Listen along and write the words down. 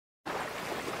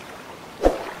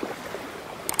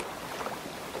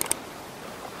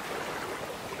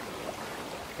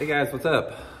Hey guys, what's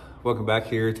up? Welcome back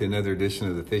here to another edition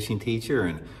of The Fishing Teacher,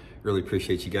 and really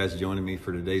appreciate you guys joining me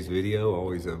for today's video.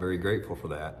 Always very grateful for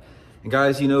that. And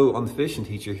guys, you know, on The Fishing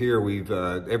Teacher here, we've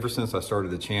ever since I started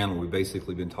the channel, we've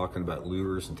basically been talking about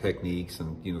lures and techniques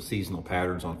and, you know, seasonal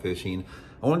patterns on fishing.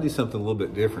 I want to do something a little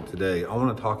bit different today. I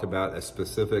want to talk about a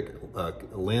specific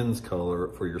lens color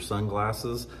for your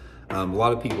sunglasses. A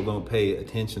lot of people don't pay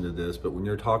attention to this, but when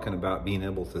you're talking about being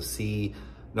able to see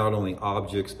not only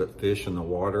objects but fish in the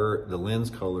water, the lens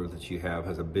color that you have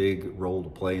has a big role to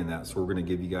play in that. So we're going to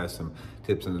give you guys some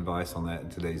tips and advice on that in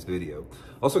today's video.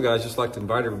 Also guys, just like to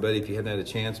invite everybody, if you hadn't had a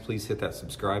chance, please hit that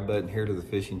subscribe button here to The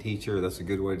Fishing Teacher. That's a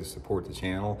good way to support the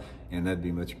channel, and that'd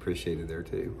be much appreciated there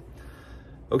too.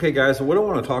 Okay guys, so what I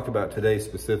want to talk about today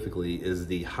specifically is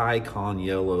the high con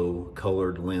yellow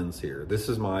colored lens here. This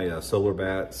is my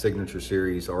solarbat signature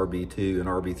series RB2 and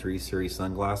RB3 series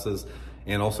sunglasses.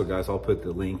 And also guys, I'll put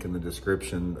the link in the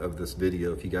description of this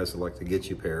video if you guys would like to get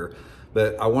you a pair.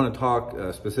 But I want to talk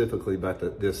specifically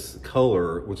about this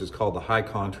color, which is called the high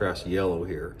contrast yellow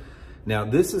here. Now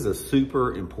this is a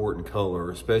super important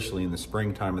color, especially in the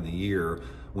springtime of the year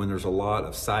when there's a lot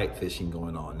of sight fishing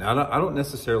going on. Now I don't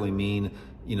necessarily mean,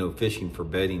 you know, fishing for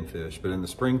bedding fish, but in the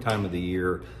springtime of the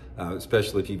year,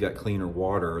 especially if you've got cleaner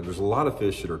water, there's a lot of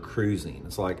fish that are cruising.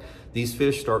 It's like these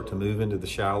fish start to move into the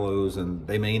shallows, and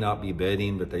they may not be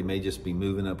bedding, but they may just be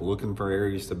moving up looking for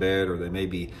areas to bed, or they may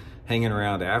be hanging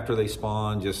around after they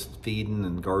spawn, just feeding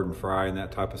and garden fry and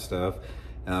that type of stuff.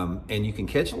 And you can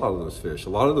catch a lot of those fish. A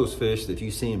lot of those fish, if you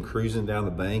see them cruising down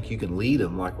the bank, you can lead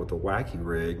them like with a wacky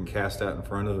rig and cast out in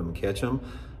front of them and catch them.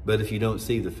 But if you don't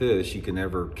see the fish, you can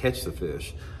never catch the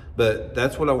fish. But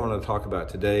that's what I want to talk about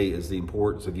today, is the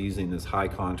importance of using this high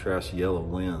contrast yellow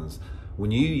lens.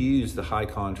 When you use the high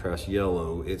contrast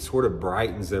yellow, it sort of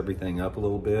brightens everything up a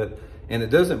little bit. And it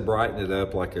doesn't brighten it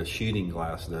up like a shooting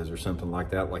glass does or something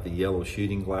like that, like a yellow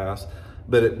shooting glass.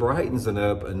 But it brightens it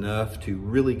up enough to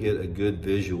really get a good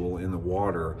visual in the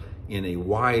water in a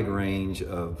wide range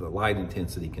of light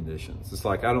intensity conditions. It's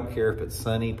like, I don't care if it's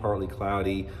sunny, partly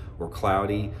cloudy, or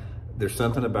cloudy. There's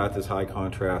something about this high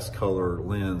contrast color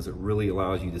lens that really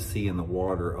allows you to see in the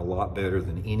water a lot better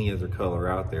than any other color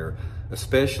out there,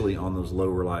 especially on those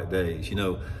lower light days. You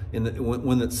know,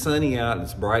 when it's sunny out and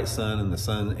it's bright sun and the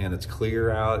sun and it's clear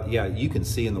out, yeah, you can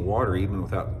see in the water even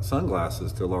without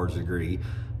sunglasses to a large degree.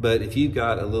 But if you've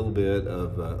got a little bit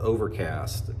of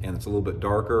overcast and it's a little bit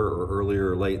darker or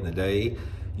earlier or late in the day,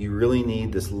 you really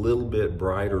need this little bit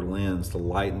brighter lens to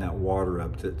lighten that water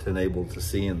up to enable to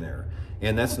see in there.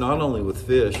 And that's not only with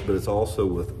fish, but it's also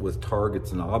with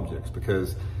targets and objects.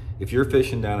 Because if you're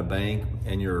fishing down a bank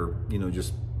and you're,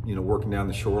 just working down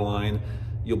the shoreline,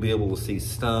 you'll be able to see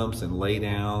stumps and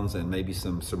laydowns and maybe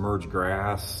some submerged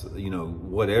grass,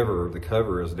 whatever the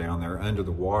cover is down there under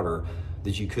the water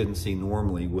that you couldn't see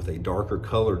normally with a darker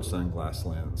colored sunglass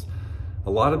lens.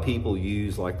 A lot of people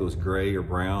use like those gray or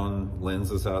brown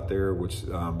lenses out there, which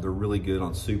they're really good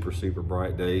on super, super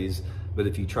bright days. But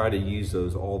if you try to use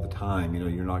those all the time,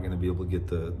 you're not going to be able to get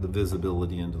the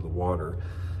visibility into the water.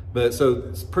 But so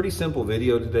it's a pretty simple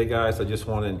video today, guys. I just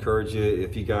want to encourage you,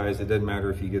 if you guys, it doesn't matter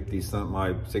if you get these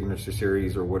my signature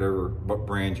series or whatever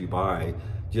brand you buy,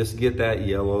 just get that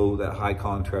yellow, that high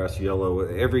contrast yellow.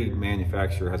 Every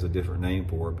manufacturer has a different name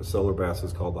for it, but solarbat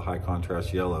is called the high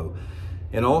contrast yellow.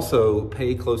 And also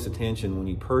pay close attention when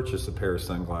you purchase a pair of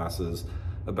sunglasses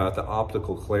about the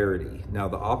optical clarity. Now,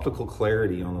 the optical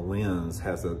clarity on a lens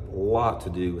has a lot to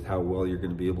do with how well you're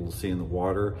going to be able to see in the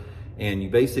water. And you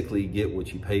basically get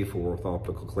what you pay for with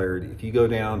optical clarity. If you go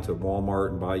down to Walmart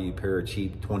and buy you a pair of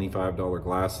cheap $25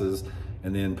 glasses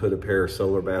and then put a pair of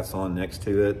solarbats on next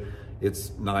to it,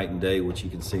 it's night and day what you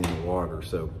can see in the water.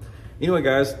 So anyway,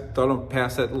 guys, thought I'd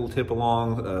pass that little tip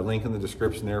along. Link in the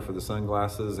description there for the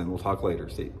sunglasses, and we'll talk later.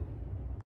 See you.